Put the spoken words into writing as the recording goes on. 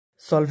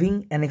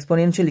solving an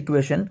exponential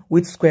equation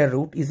with square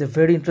root is a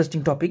very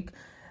interesting topic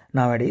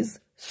nowadays.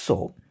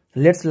 So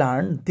let's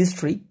learn this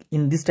trick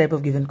in this type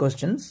of given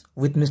questions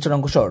with Mr.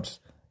 Onko Shorts.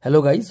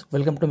 Hello guys,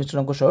 welcome to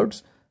Mr. Onko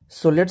Shorts.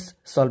 So let's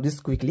solve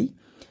this quickly.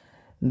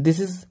 This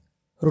is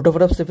root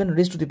over of 7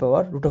 raised to the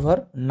power root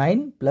over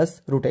 9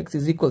 plus root x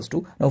is equals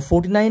to, now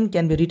 49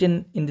 can be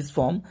written in this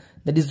form,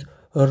 that is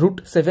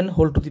root 7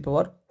 whole to the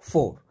power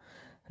 4.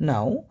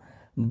 Now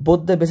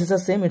both the bases are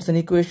same, it's an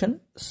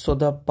equation, so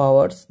the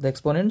powers, the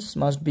exponents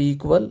must be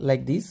equal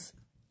like this.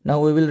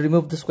 Now we will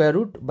remove the square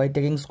root by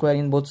taking square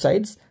in both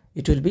sides,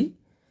 it will be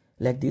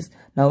like this.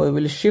 Now we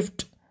will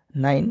shift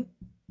 9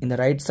 in the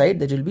right side,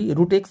 that will be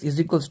root x is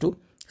equals to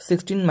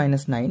 16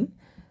 minus 9.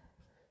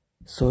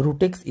 So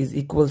root x is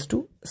equals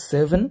to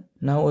 7.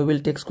 Now we will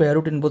take square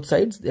root in both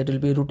sides, that will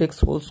be root x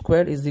whole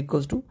square is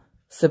equals to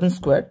 7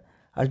 squared.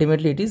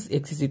 Ultimately it is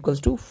x is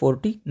equals to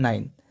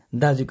 49.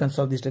 Thus you can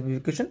solve this type of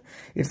equation.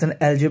 It's an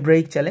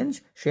algebraic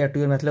challenge. Share to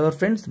your math lover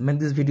friends. Make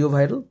this video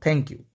viral. Thank you.